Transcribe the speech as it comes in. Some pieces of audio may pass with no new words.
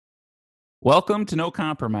Welcome to No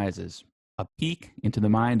Compromises, a peek into the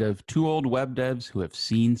mind of two old web devs who have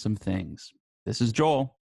seen some things. This is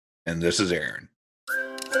Joel. And this is Aaron.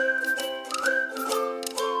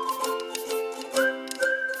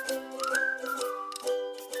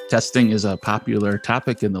 Testing is a popular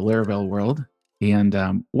topic in the Laravel world. And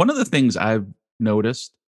one of the things I've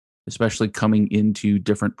noticed, especially coming into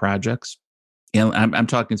different projects, and I'm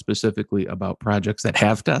talking specifically about projects that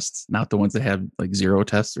have tests, not the ones that have like zero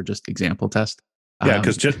tests or just example tests. Yeah,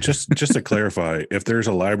 because just to clarify, if there's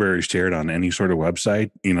a library shared on any sort of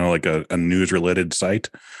website, like a news related site,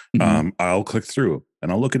 I'll click through and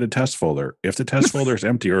I'll look at a test folder. If the test folder is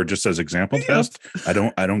empty or it just says example test, I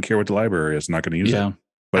don't care what the library is. Not going to use it.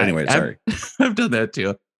 But anyway, sorry, I've done that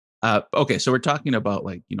too. Okay, so we're talking about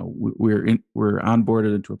we're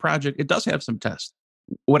onboarded into a project. It does have some tests.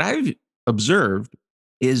 What I've observed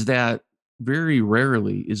is that very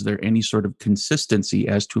rarely is there any sort of consistency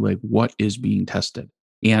as to like what is being tested.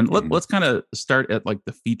 And let's kind of start at like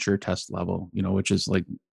the feature test level, which is like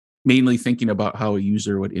mainly thinking about how a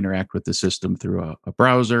user would interact with the system through a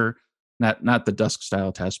browser, not the Dusk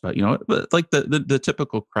style test, but like the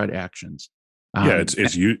typical CRUD actions.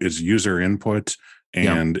 It's user input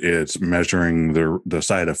and it's measuring the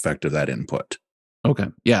side effect of that input. Okay,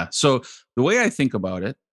 yeah. So the way I think about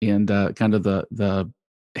it, and kind of the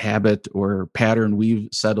habit or pattern we've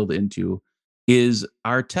settled into, is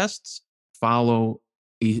our tests follow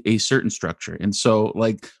a certain structure. And so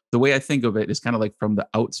like the way I think of it is kind of like from the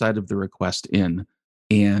outside of the request in.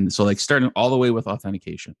 And so like starting all the way with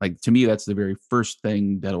authentication. Like to me, that's the very first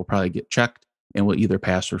thing that'll probably get checked and will either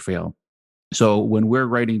pass or fail. So when we're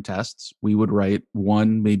writing tests, we would write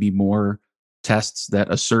one, maybe more tests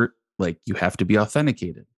that assert like you have to be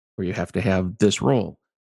authenticated or you have to have this role.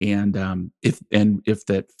 And if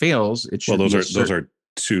that fails, it should those are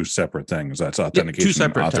two separate things. That's authentication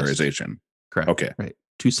and authorization. Tests. Correct. Okay. Right.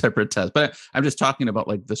 Two separate tests. But I'm just talking about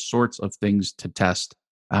like the sorts of things to test.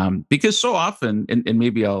 Because so often, and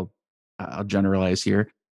maybe I'll generalize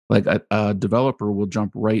here, like a developer will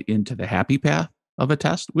jump right into the happy path of a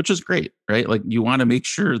test, which is great, right? Like you want to make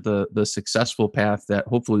sure the successful path that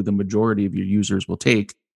hopefully the majority of your users will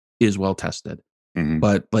take is well tested. Mm-hmm.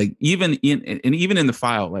 But like even in the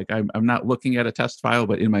file, like I'm not looking at a test file,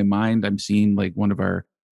 but in my mind, I'm seeing like one of our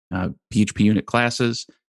PHP unit classes,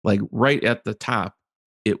 like right at the top,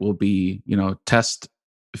 it will be, test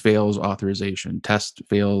fails authorization, test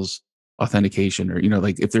fails authentication, or,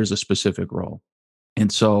 like if there's a specific role.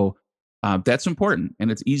 And so that's important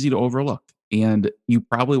and it's easy to overlook. And you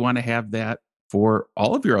probably want to have that for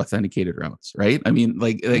all of your authenticated routes, right? I mean,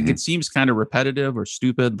 like it seems kind of repetitive or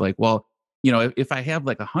stupid. Like, well, if I have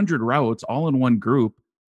like 100 routes all in one group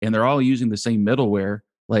and they're all using the same middleware,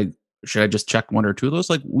 like, should I just check one or two of those?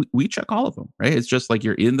 Like, we check all of them, right? It's just like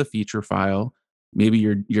you're in the feature file. Maybe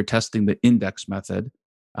you're testing the index method.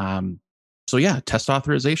 So yeah, test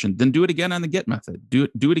authorization. Then do it again on the get method. Do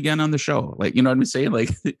it again on the show. Like, you know what I'm saying? Like,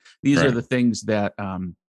 these are the things that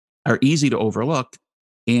are easy to overlook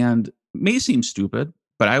and may seem stupid,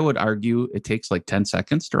 but I would argue it takes like 10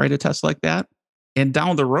 seconds to write a test like that. And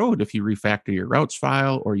down the road, if you refactor your routes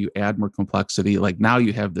file or you add more complexity, like now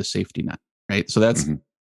you have the safety net, right? So that's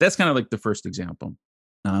kind of like the first example.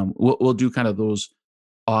 We'll do kind of those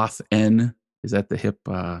auth n. Is that the hip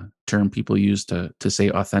term people use to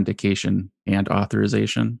say authentication and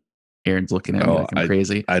authorization? Aaron's looking at me like I'm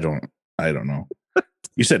crazy. I don't know.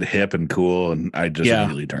 You said hip and cool, and I just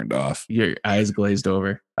immediately turned off. Your eyes glazed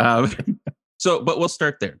over. But we'll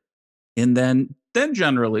start there, and then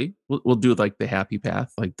generally we'll do like the happy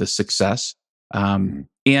path, like the success.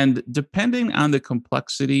 And depending on the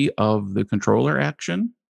complexity of the controller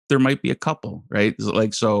action, there might be a couple, right?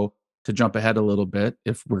 Like, so to jump ahead a little bit,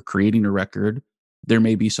 if we're creating a record, there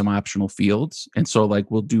may be some optional fields. And so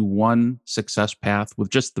like we'll do one success path with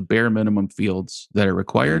just the bare minimum fields that are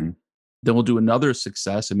required. Then we'll do another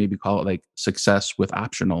success and maybe call it like success with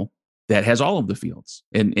optional that has all of the fields.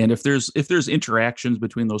 And if there's interactions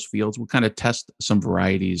between those fields, we'll kind of test some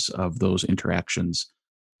varieties of those interactions,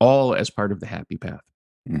 all as part of the happy path.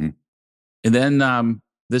 And then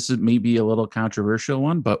this is maybe a little controversial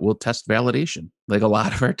one, but we'll test validation. Like a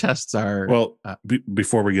lot of our tests are. Well,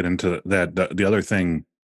 before we get into that, the other thing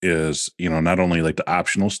is, not only like the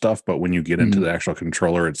optional stuff, but when you get into the actual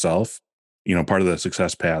controller itself, part of the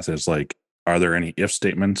success path is like, are there any if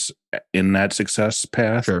statements in that success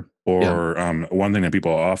path? Sure. Or one thing that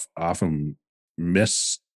people often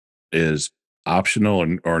miss is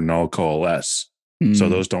optional or null coalesce. So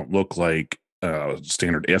those don't look like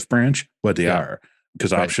standard if branch, but they are.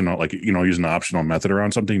 Because optional, like, using an optional method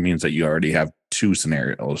around something means that you already have two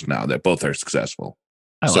scenarios now that both are successful.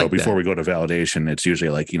 I So like before that. we go to validation, it's usually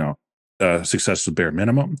like, success with bare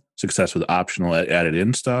minimum, success with optional added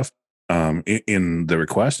in stuff in the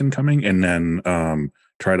request incoming, and then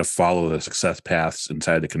try to follow the success paths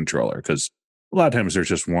inside the controller. Because a lot of times there's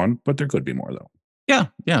just one, but there could be more though. Yeah,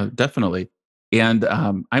 yeah, definitely. And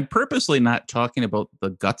I'm purposely not talking about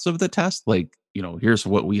the guts of the test, like, here's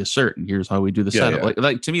what we assert and here's how we do the Yeah, setup. yeah.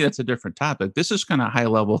 Like to me, that's a different topic. This is kind of high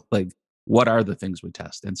level, like what are the things we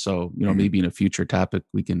test? And so, Mhm. maybe in a future topic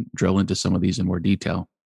we can drill into some of these in more detail.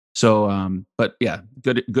 So, but yeah,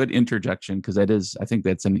 good interjection, because I think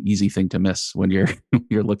that's an easy thing to miss when you're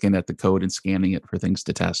you're looking at the code and scanning it for things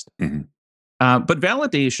to test. Mhm. But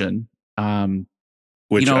validation, um,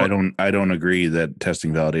 you Which know, I don't agree that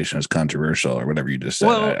testing validation is controversial or whatever you just said.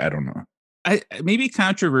 well, I don't know. maybe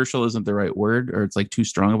controversial isn't the right word, or it's like too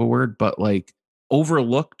strong of a word, but like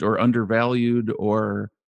overlooked or undervalued,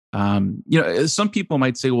 or some people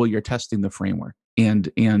might say, well, you're testing the framework,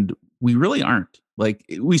 and we really aren't. Like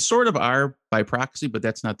we sort of are by proxy, but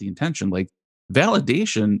that's not the intention. Like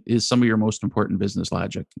validation is some of your most important business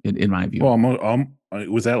logic, in my view. Well,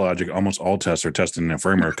 with that logic, almost all tests are testing the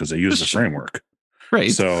framework because they use the framework.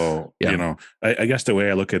 Right. So, Yeah. I guess the way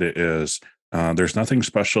I look at it is there's nothing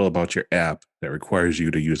special about your app that requires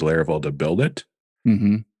you to use Laravel to build it.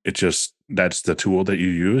 Hmm. It's just that's the tool that you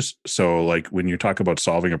use. So, like when you talk about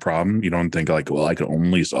solving a problem, you don't think like, well, I could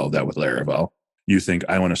only solve that with Laravel. You think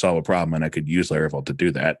I want to solve a problem and I could use Laravel to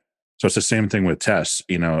do that. So it's the same thing with tests.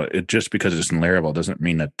 It just because it's in Laravel doesn't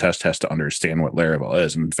mean that test has to understand what Laravel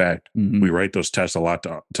is. In fact, Hmm. we write those tests a lot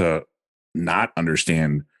to not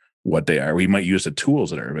understand what they are. We might use the tools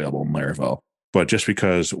that are available in Laravel, but just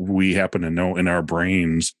because we happen to know in our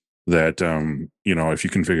brains that if you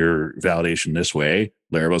configure validation this way,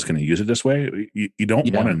 Laravel's going to use it this way. You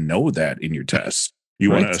don't want Yeah. to know that in your tests. You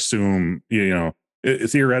want to Right. assume,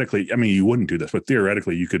 theoretically. I mean, you wouldn't do this, but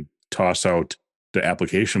theoretically, you could toss out the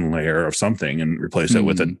application layer of something and replace it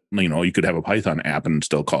with a. Hmm. You could have a Python app and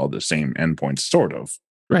still call the same endpoints, sort of,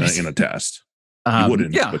 Right. in a test. You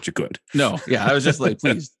wouldn't, Yeah. but you could. No, yeah, I was just like,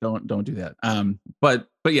 please don't do that. But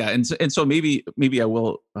yeah, and so maybe I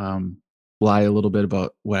will lie a little bit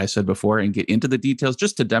about what I said before and get into the details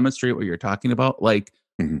just to demonstrate what you're talking about. Like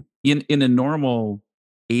Mhm. in a normal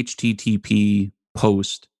HTTP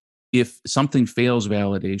post, if something fails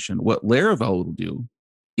validation, what Laravel will do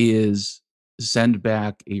is send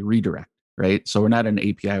back a redirect, right? So we're not an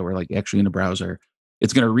API, we're like actually in a browser.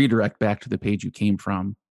 It's going to redirect back to the page you came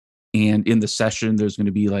from, and in the session, there's going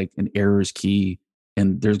to be like an errors key,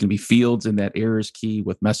 and there's going to be fields in that errors key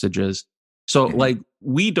with messages. So Mhm. like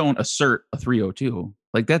we don't assert a 302.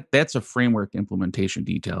 Like that's a framework implementation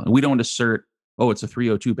detail. And we don't assert, oh, it's a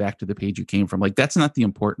 302 back to the page you came from. Like that's not the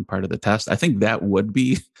important part of the test. I think that would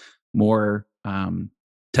be more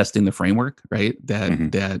testing the framework, right? That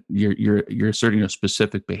Mhm. that you're asserting a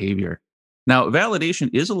specific behavior. Now, validation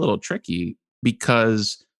is a little tricky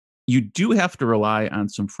because you do have to rely on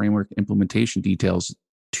some framework implementation details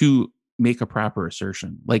to make a proper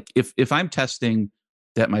assertion. Like if I'm testing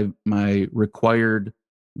that my required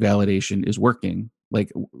validation is working,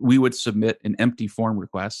 like we would submit an empty form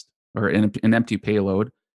request or an empty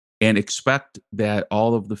payload and expect that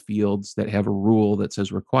all of the fields that have a rule that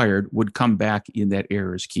says required would come back in that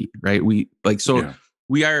errors key, right? We like so Yeah.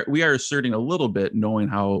 we are asserting a little bit knowing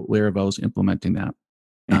how Laravel is implementing that.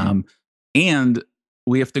 Mhm. Um, and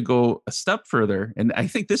we have to go a step further. And I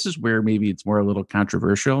think this is where maybe it's more a little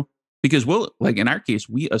controversial, because we'll, like in our case,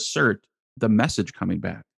 we assert the message coming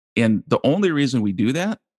back. And the only reason we do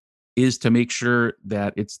that is to make sure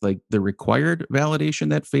that it's like the required validation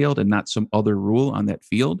that failed and not some other rule on that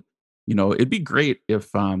field. It'd be great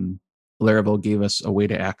if Laravel gave us a way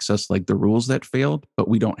to access like the rules that failed, but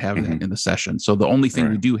we don't have that Mhm. in the session. So the only thing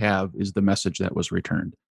we Right. do have is the message that was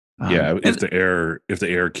returned. Yeah, if And the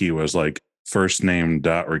error key was like first name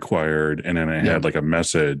dot required and then it yeah, had like a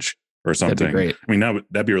message or that'd be something. great. I mean,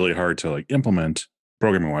 that'd be really hard to like implement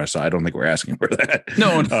programming wise. So I don't think we're asking for that.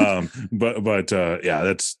 No, But yeah,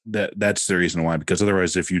 that's the reason why. Because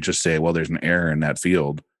otherwise, if you just say, well, there's an error in that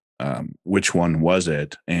field, which one was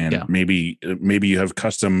it? And yeah, maybe you have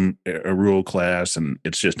custom a rule class, and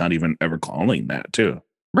it's just not even ever calling that too.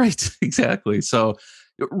 right, exactly. So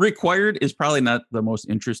required is probably not the most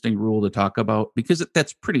interesting rule to talk about because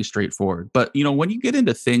that's pretty straightforward. But when you get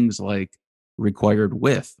into things like required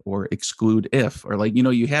with or exclude if, or like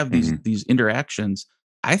you have these Hmm. these interactions,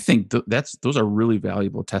 I think those are really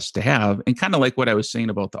valuable tests to have. And kind of like what I was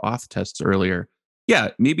saying about the auth tests earlier. Yeah,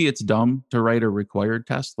 maybe it's dumb to write a required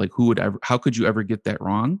test. Like how could you ever get that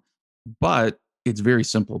wrong? But it's very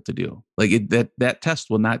simple to do. Like that test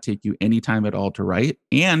will not take you any time at all to write,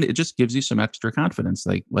 and it just gives you some extra confidence,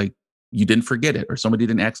 like you didn't forget it, or somebody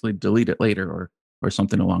didn't actually delete it later, or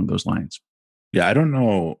something along those lines. Yeah, I don't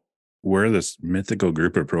know where this mythical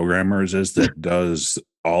group of programmers is that does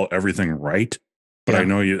everything right, but I Yeah.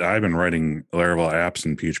 know I've been writing Laravel apps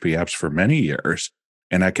and PHP apps for many years,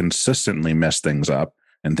 and I consistently mess things up.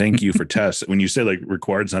 And thank you for tests. When you say like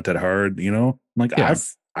required's not that hard, like Yeah.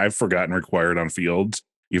 I've forgotten required on fields,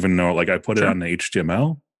 even though like I put it Sure. on the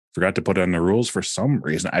HTML, forgot to put it on the rules for some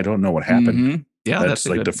reason. I don't know what happened. Hmm. Yeah, that's That's a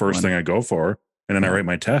like the good first one. thing I go for, and then I Yeah. write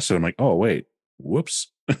my test, and I'm like, oh wait,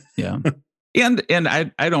 whoops. Yeah. And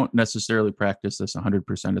I don't necessarily practice this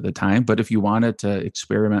 100% of the time, but if you wanted to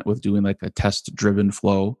experiment with doing like a test driven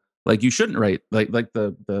flow, like you shouldn't write like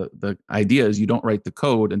the idea is you don't write the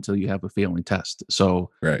code until you have a failing test. So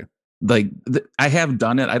Right. like I have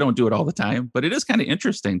done it. I don't do it all the time, but it is kind of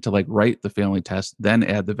interesting to like write the failing test, then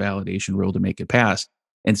add the validation rule to make it pass.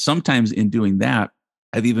 And sometimes in doing that,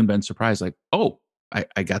 I've even been surprised, like, oh,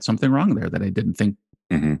 I got something wrong there that I didn't think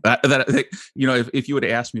Mm-hmm. if you would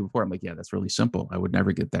have asked me before, I'm like, yeah, that's really simple. I would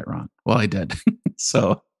never get that wrong. Well, I did.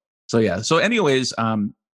 so, so yeah. So, anyways,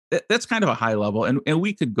 that's kind of a high level, and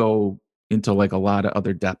we could go into like a lot of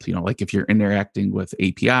other depth. Like if you're interacting with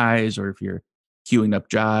APIs, or if you're queuing up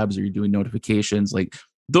jobs, or you're doing notifications, like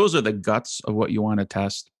those are the guts of what you want to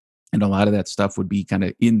test, and a lot of that stuff would be kind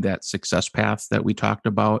of in that success path that we talked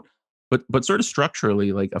about. But sort of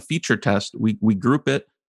structurally, like a feature test, we group it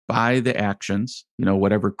by the actions,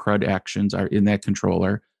 whatever CRUD actions are in that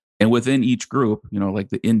controller. And within each group, like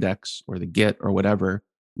the index or the get or whatever,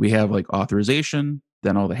 we have like authorization,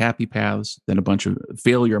 then all the happy paths, then a bunch of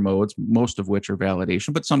failure modes, most of which are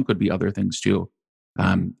validation, but some could be other things too.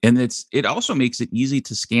 And it also makes it easy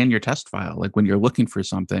to scan your test file. Like when you're looking for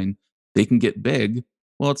something, they can get big.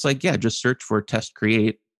 Well, it's like, yeah, just search for test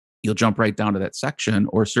create. You'll jump right down to that section,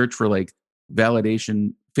 or search for like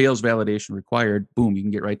validation fails validation required. Boom, you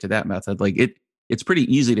can get right to that method. Like it's pretty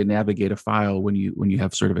easy to navigate a file when you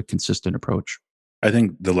have sort of a consistent approach. I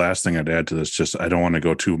think the last thing I'd add to this, just I don't want to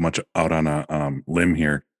go too much out on a limb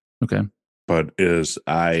here, Okay. but is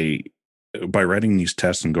by writing these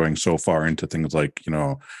tests and going so far into things like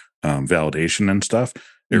validation and stuff,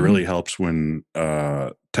 it Mhm. really helps when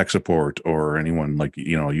tech support or anyone like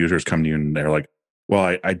users come to you and they're like,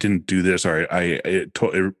 well, I didn't do this, or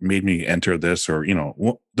it made me enter this, or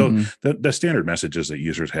Mhm. the standard messages that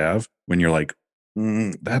users have when you're like,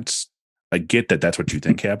 that's I get that that's what you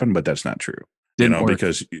think happened, but that's not true, Didn't work.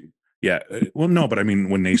 because yeah, well, no, but I mean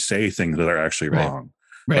when they say things that are actually Right. wrong,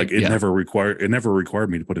 Right. like Yeah. it never required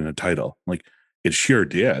me to put in a title, like it sure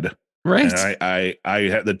did. And Right. I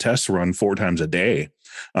had the tests run 4 times a day,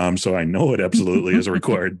 so I know it absolutely is a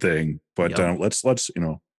required thing. But Yep. let's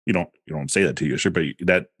you don't say that to you, sure, but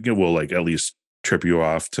that will like at least trip you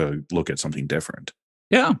off to look at something different.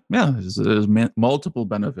 Yeah. Yeah. There's multiple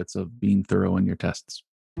benefits of being thorough in your tests.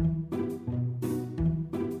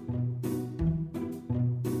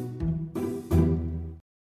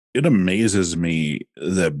 It amazes me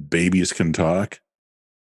that babies can talk,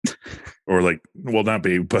 or like, well, not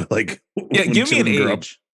baby, but like Yeah. when Give me an children grow up.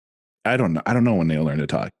 age. I don't know. I don't know when they'll learn to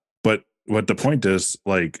talk. But what the point is,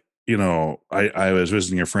 like, I was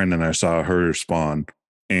visiting a friend and I saw her spawn,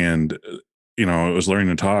 and it was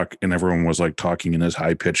learning to talk, and everyone was like talking in this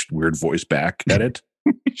high pitched weird voice back at it.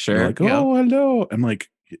 They're Sure. like, Yeah. "Oh, hello." I'm like,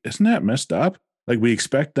 "Isn't that messed up?" Like we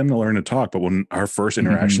expect them to learn to talk, but when our first Mhm.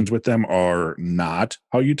 interactions with them are not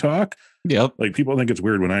how you talk, Yep. like people think it's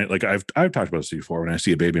weird when I've talked about this before. When I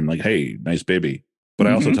see a baby, I'm like, "Hey, nice baby." But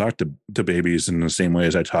I also Mhm. talk to babies in the same way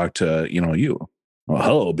as I talk to you. Well,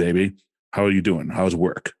 hello, baby. How are you doing? How's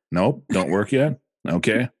work? Nope, don't work yet.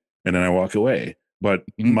 Okay, and then I walk away. But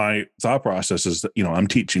Mhm. my thought process is that I'm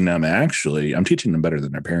teaching them. Actually, I'm teaching them better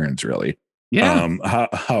than their parents. Really, Yeah.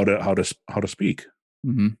 how to speak.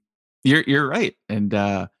 Mhm. You're right. And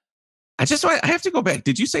I have to go back.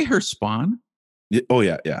 Did you say her spawn? Oh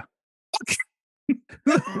yeah, yeah,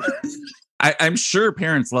 I'm sure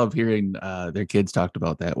parents love hearing their kids talked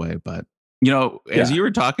about that way, but as yeah. you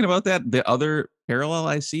were talking about that, the other parallel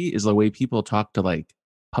I see is the way people talk to like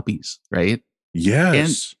puppies, right? And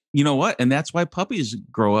Yes. you know what? And that's why puppies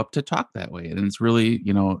grow up to talk that way. And it's really,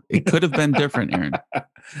 it could have been different, Aaron.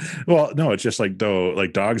 Well, no, it's just like though,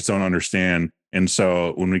 like dogs don't understand. And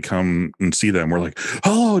so when we come and see them, we're like,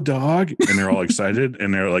 hello, dog. And they're all excited.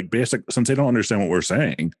 And they're like, basic, since they don't understand what we're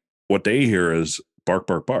saying, what they hear is bark,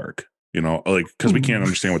 bark, bark, like, because we can't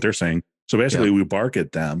understand what they're saying. So basically, Yep. we bark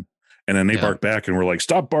at them and then they Yep. bark back and we're like,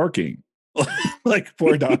 stop barking. Like,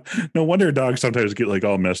 poor dog. No wonder dogs sometimes get like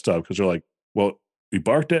all messed up because they're like, well, He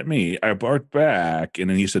barked at me. I barked back, and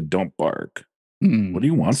then he said, "Don't bark." Hmm, What do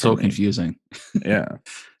you want so from me? confusing. Yeah.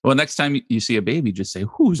 Well, next time you see a baby, just say,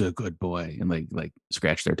 "Who's a good boy?" and like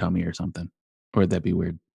scratch their tummy or something. Or would that be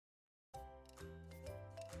weird?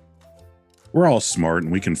 We're all smart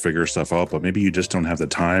and we can figure stuff out, but maybe you just don't have the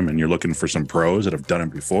time and you're looking for some pros that have done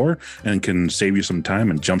it before and can save you some time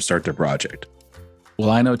and jumpstart the project. Well,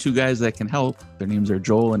 I know two guys that can help. Their names are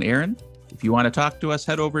Joel and Aaron. If you want to talk to us,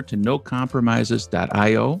 head over to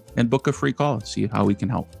nocompromises.io and book a free call. See how we can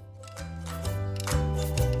help.